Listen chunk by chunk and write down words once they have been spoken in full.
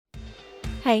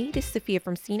Hey, this is Sophia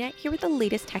from CNET here with the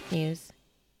latest tech news.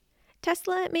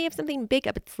 Tesla may have something big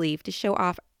up its sleeve to show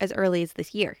off as early as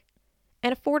this year.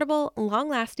 An affordable,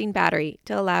 long-lasting battery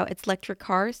to allow its electric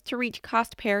cars to reach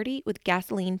cost parity with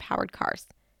gasoline-powered cars.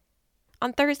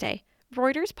 On Thursday,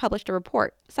 Reuters published a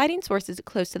report citing sources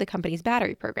close to the company's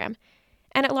battery program,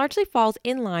 and it largely falls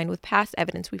in line with past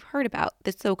evidence we've heard about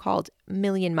the so-called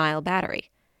million-mile battery.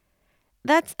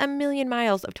 That's 1,000,000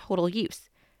 miles of total use,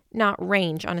 not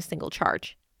range on a single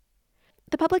charge.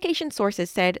 The publication sources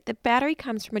said the battery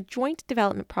comes from a joint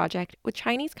development project with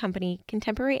Chinese company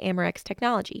Contemporary Amorex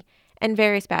Technology and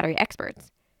various battery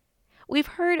experts. We've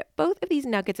heard both of these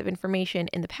nuggets of information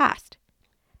in the past.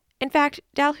 In fact,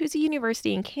 Dalhousie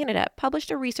University in Canada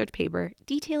published a research paper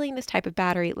detailing this type of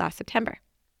battery last September.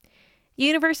 The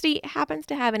university happens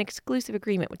to have an exclusive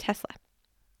agreement with Tesla.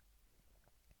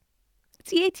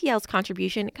 CATL's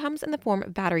contribution comes in the form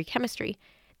of battery chemistry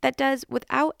that does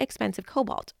without expensive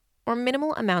cobalt, or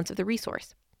minimal amounts of the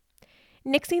resource.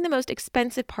 Nixing the most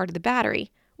expensive part of the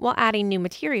battery, while adding new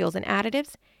materials and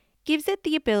additives, gives it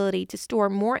the ability to store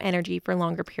more energy for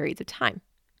longer periods of time.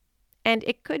 And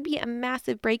it could be a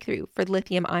massive breakthrough for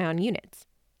lithium-ion units.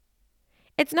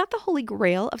 It's not the holy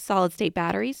grail of solid-state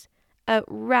batteries, a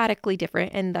radically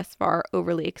different and thus far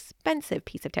overly expensive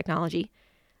piece of technology,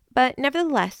 but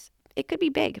nevertheless, it could be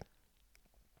big.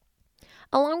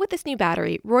 Along with this new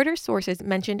battery, Reuters sources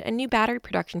mentioned a new battery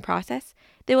production process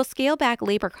that will scale back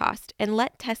labor costs and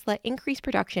let Tesla increase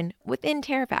production within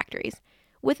terafactories,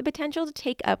 with the potential to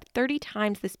take up 30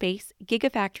 times the space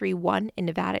Gigafactory 1 in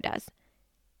Nevada does.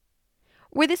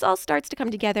 Where this all starts to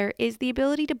come together is the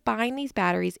ability to bind these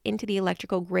batteries into the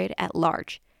electrical grid at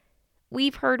large.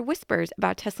 We've heard whispers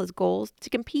about Tesla's goals to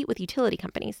compete with utility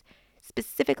companies,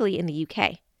 specifically in the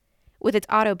UK, with its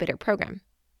auto bidder program.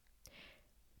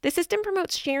 The system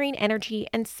promotes sharing energy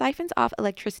and siphons off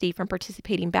electricity from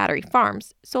participating battery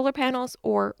farms, solar panels,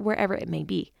 or wherever it may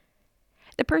be.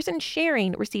 The person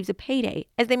sharing receives a payday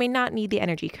as they may not need the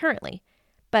energy currently,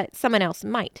 but someone else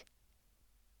might.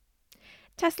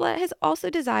 Tesla has also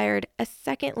desired a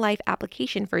second life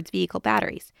application for its vehicle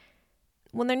batteries,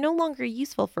 when they're no longer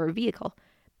useful for a vehicle,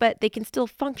 but they can still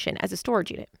function as a storage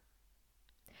unit.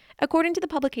 According to the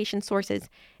publication sources,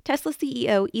 Tesla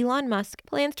CEO Elon Musk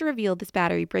plans to reveal this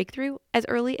battery breakthrough as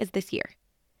early as this year,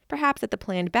 perhaps at the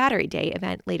planned Battery Day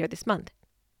event later this month.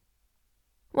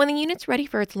 When the unit's ready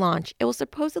for its launch, it will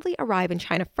supposedly arrive in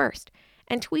China first,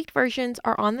 and tweaked versions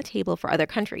are on the table for other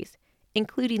countries,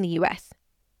 including the US.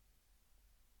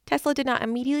 Tesla did not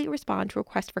immediately respond to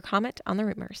requests for comment on the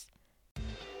rumors.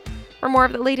 For more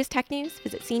of the latest tech news,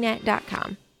 visit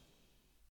cnet.com.